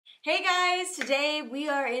Hey guys, today we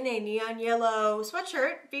are in a neon yellow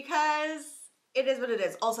sweatshirt because it is what it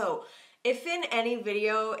is. Also, if in any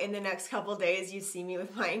video in the next couple days you see me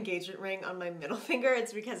with my engagement ring on my middle finger,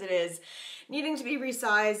 it's because it is needing to be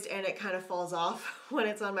resized and it kind of falls off when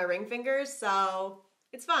it's on my ring finger, so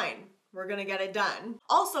it's fine. We're gonna get it done.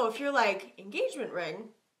 Also, if you're like, engagement ring?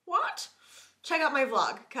 What? Check out my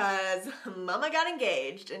vlog, cause mama got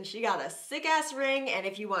engaged and she got a sick ass ring, and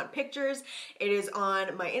if you want pictures, it is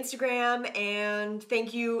on my Instagram. And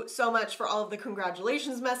thank you so much for all of the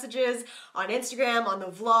congratulations messages on Instagram, on the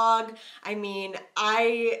vlog. I mean,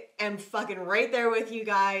 I am fucking right there with you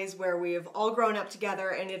guys where we have all grown up together,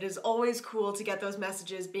 and it is always cool to get those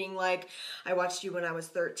messages being like, I watched you when I was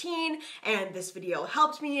 13 and this video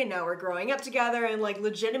helped me and now we're growing up together, and like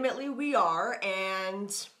legitimately we are,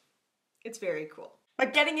 and it's very cool.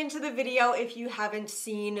 But getting into the video, if you haven't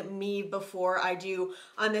seen me before, I do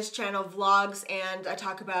on this channel vlogs and I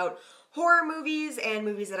talk about horror movies and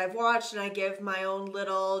movies that I've watched, and I give my own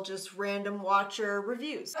little just random watcher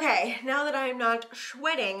reviews. Okay, now that I'm not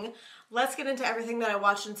sweating, let's get into everything that I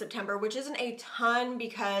watched in September, which isn't a ton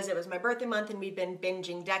because it was my birthday month and we've been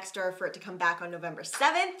binging Dexter for it to come back on November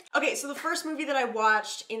 7th. Okay, so the first movie that I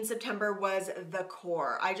watched in September was The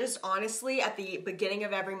Core. I just honestly, at the beginning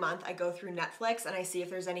of every month, I go through Netflix and I see if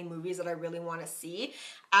there's any movies that I really want to see,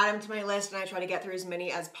 add them to my list, and I try to get through as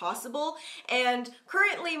many as possible. And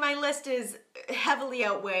currently my list is heavily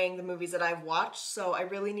outweighing the movies that I've watched, so I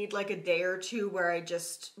really need like a day or two where I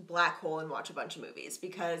just black hole and watch a bunch of movies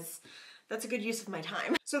because that's a good use of my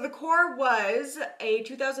time. So The Core was a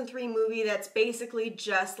 2003 movie that's basically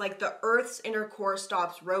just like the Earth's inner core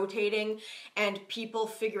stops rotating and people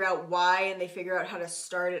figure out why and they figure out how to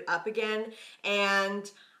start it up again. And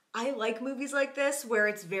I like movies like this where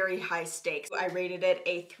it's very high stakes. I rated it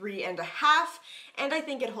a 3.5, and I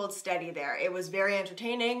think it holds steady there. It was very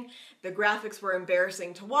entertaining. The graphics were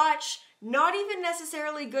embarrassing to watch. Not even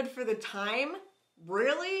necessarily good for the time,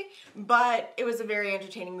 really, but it was a very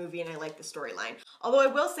entertaining movie and I liked the storyline. Although I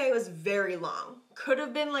will say it was very long. Could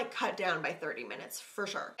have been like cut down by 30 minutes for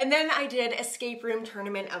sure. And then I did Escape Room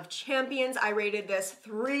Tournament of Champions. I rated this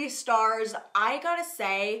 3 stars. I gotta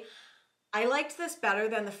say, I liked this better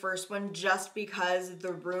than the first one just because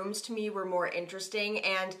the rooms to me were more interesting,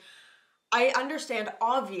 and I understand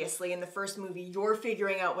obviously in the first movie you're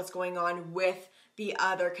figuring out what's going on with the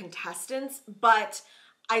other contestants, but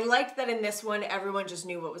I liked that in this one everyone just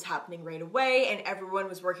knew what was happening right away and everyone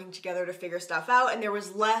was working together to figure stuff out, and there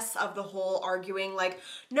was less of the whole arguing like,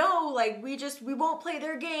 no, like we won't play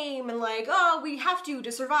their game and like, oh, we have to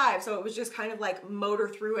survive. So it was just kind of like motor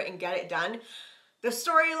through it and get it done. The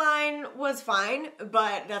storyline was fine,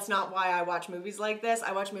 but that's not why I watch movies like this.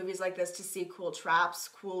 I watch movies like this to see cool traps,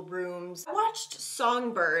 cool rooms. I watched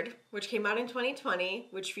Songbird, which came out in 2020,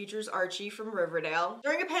 which features Archie from Riverdale.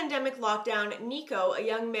 During a pandemic lockdown, Nico, a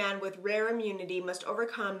young man with rare immunity, must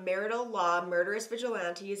overcome marital law, murderous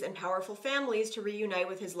vigilantes, and powerful families to reunite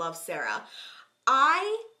with his love, Sarah.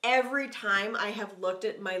 Every time I have looked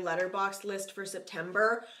at my Letterboxd list for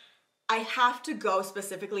September, I have to go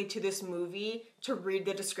specifically to this movie to read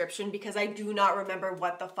the description because I do not remember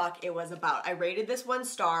what the fuck it was about. I rated this 1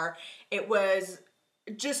 star. It was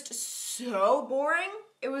just so boring.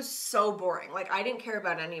 It was so boring. Like, I didn't care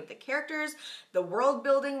about any of the characters. The world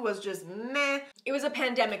building was just meh. It was a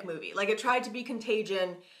pandemic movie. Like, it tried to be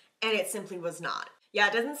Contagion and it simply was not. Yeah,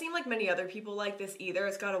 it doesn't seem like many other people like this either.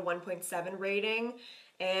 It's got a 1.7 rating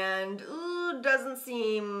and doesn't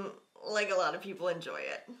seem like a lot of people enjoy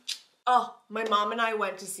it. Oh, my mom and I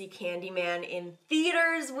went to see Candyman in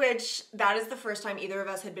theaters, which that is the first time either of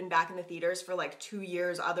us had been back in the theaters for like 2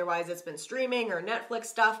 years. Otherwise, it's been streaming or Netflix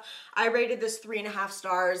stuff. I rated this 3.5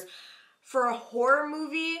 stars. For a horror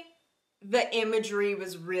movie, the imagery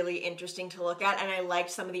was really interesting to look at, and I liked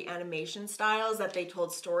some of the animation styles that they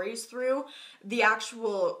told stories through. The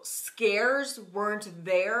actual scares weren't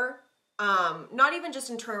there. Not even just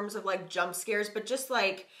in terms of like jump scares, but just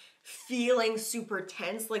like feeling super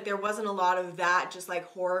tense. Like there wasn't a lot of that just like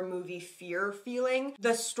horror movie fear feeling.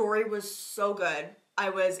 The story was so good. I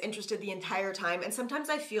was interested the entire time, and sometimes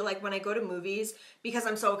I feel like when I go to movies, because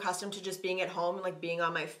I'm so accustomed to just being at home and like being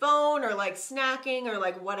on my phone or like snacking or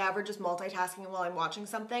like whatever, just multitasking while I'm watching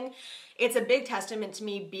something, it's a big testament to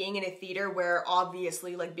me being in a theater where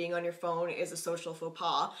obviously like being on your phone is a social faux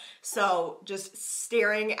pas. So just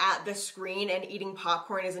staring at the screen and eating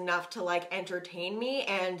popcorn is enough to like entertain me,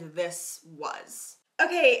 and this was.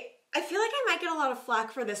 Okay, I feel like I might get a lot of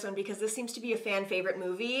flack for this one because this seems to be a fan favorite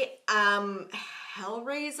movie.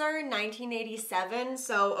 Hellraiser 1987.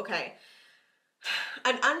 So, okay.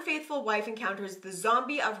 An unfaithful wife encounters the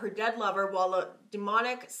zombie of her dead lover while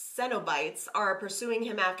demonic Cenobites are pursuing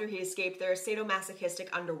him after he escaped their sadomasochistic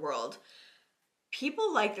underworld.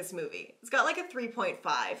 People like this movie. It's got like a 3.5.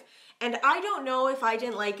 And I don't know if I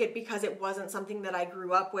didn't like it because it wasn't something that I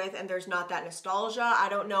grew up with and there's not that nostalgia. I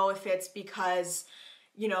don't know if it's because,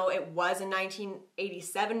 you know, it was a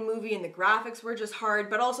 1987 movie and the graphics were just hard,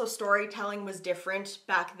 but also storytelling was different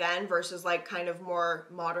back then versus like kind of more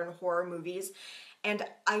modern horror movies. And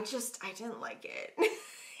I didn't like it.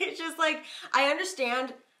 It's just like, I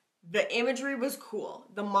understand the imagery was cool.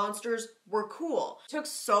 The monsters were cool. It took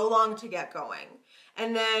so long to get going.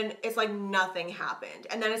 And then it's like nothing happened.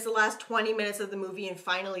 And then it's the last 20 minutes of the movie and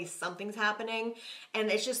finally something's happening.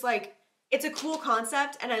 And it's just like, it's a cool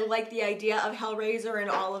concept and I like the idea of Hellraiser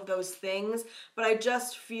and all of those things, but I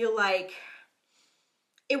just feel like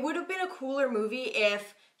it would have been a cooler movie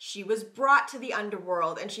if she was brought to the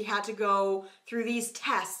underworld and she had to go through these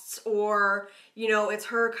tests, or, you know, it's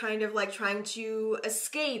her kind of like trying to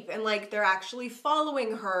escape and like they're actually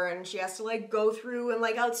following her and she has to like go through and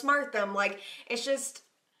like outsmart them. Like, it's just,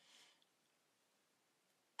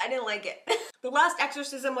 I didn't like it. The Last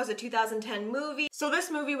Exorcism was a 2010 movie. So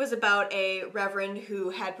this movie was about a reverend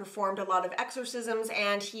who had performed a lot of exorcisms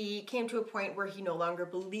and he came to a point where he no longer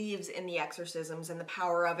believes in the exorcisms and the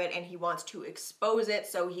power of it and he wants to expose it.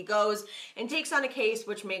 So he goes and takes on a case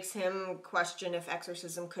which makes him question if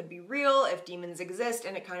exorcism could be real, if demons exist,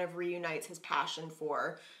 and it kind of reunites his passion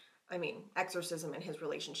for, I mean, exorcism and his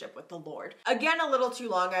relationship with the Lord. Again, a little too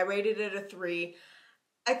long. I rated it a 3.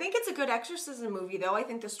 I think it's a good exorcism movie though. I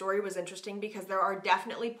think the story was interesting because there are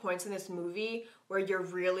definitely points in this movie where you're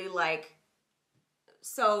really like,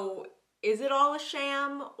 so is it all a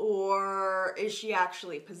sham, or is she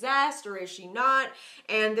actually possessed, or is she not?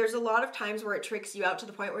 And there's a lot of times where it tricks you out to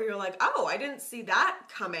the point where you're like, oh, I didn't see that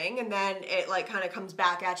coming, and then it like kind of comes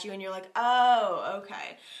back at you and you're like, oh,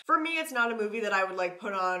 okay. For me, it's not a movie that I would like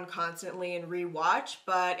put on constantly and rewatch,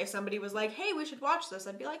 but if somebody was like, hey, we should watch this,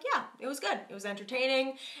 I'd be like, yeah, it was good. It was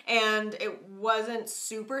entertaining and it wasn't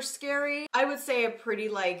super scary. I would say a pretty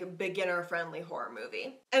like beginner-friendly horror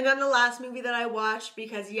movie. And then the last movie that I watched,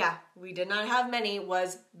 because yeah, we did not have many,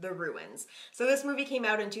 was The Ruins. So this movie came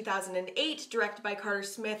out in 2008, directed by Carter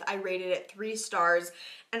Smith. I rated it 3 stars,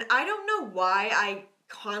 and I don't know why I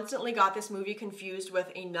constantly got this movie confused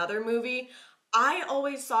with another movie. I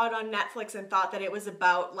always saw it on Netflix and thought that it was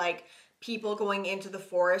about like people going into the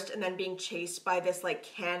forest and then being chased by this like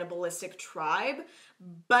cannibalistic tribe,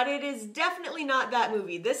 but it is definitely not that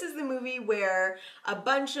movie. This is the movie where a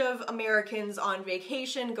bunch of Americans on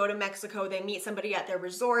vacation go to Mexico, they meet somebody at their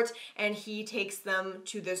resort, and he takes them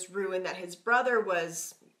to this ruin that his brother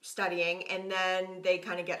was studying, and then they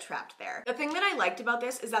kind of get trapped there. The thing that I liked about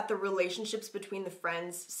this is that the relationships between the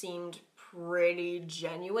friends seemed pretty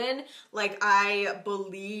genuine. Like, I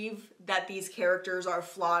believe that these characters are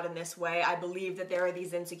flawed in this way. I believe that there are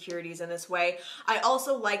these insecurities in this way. I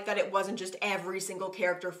also like that it wasn't just every single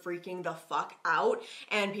character freaking the fuck out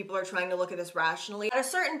and people are trying to look at this rationally. At a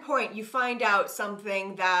certain point, you find out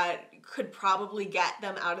something that could probably get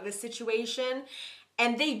them out of this situation,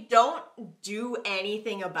 and they don't do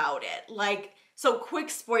anything about it. Like, so quick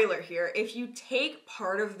spoiler here, if you take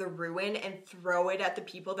part of the ruin and throw it at the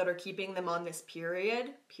people that are keeping them on this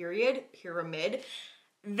pyramid,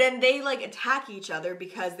 then they like attack each other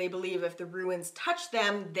because they believe if the ruins touch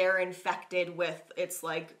them, they're infected with its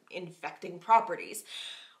like infecting properties.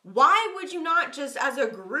 Why would you not just, as a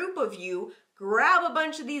group of you, grab a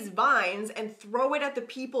bunch of these vines and throw it at the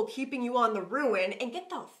people keeping you on the ruin and get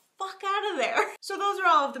the fuck out of there? So those are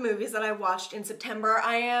all of the movies that I watched in September.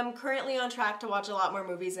 I am currently on track to watch a lot more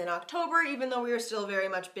movies in October, even though we are still very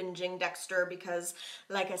much binging Dexter because,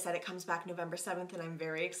 like I said, it comes back November 7th and I'm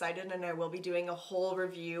very excited, and I will be doing a whole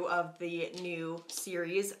review of the new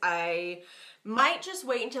series. I might just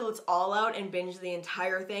wait until it's all out and binge the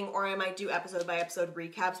entire thing, or I might do episode by episode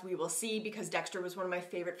recaps. We will see, because Dexter was one of my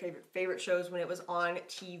favorite shows when it was on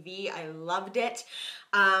TV. I loved it.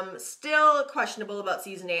 Still questionable about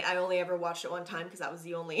season 8. I only ever watched it one time because that was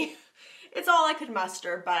the only, it's all I could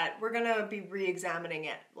muster, but we're gonna be re-examining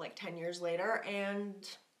it like 10 years later and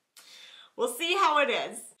we'll see how it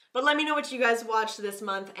is. But let me know what you guys watched this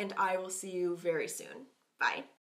month and I will see you very soon. Bye.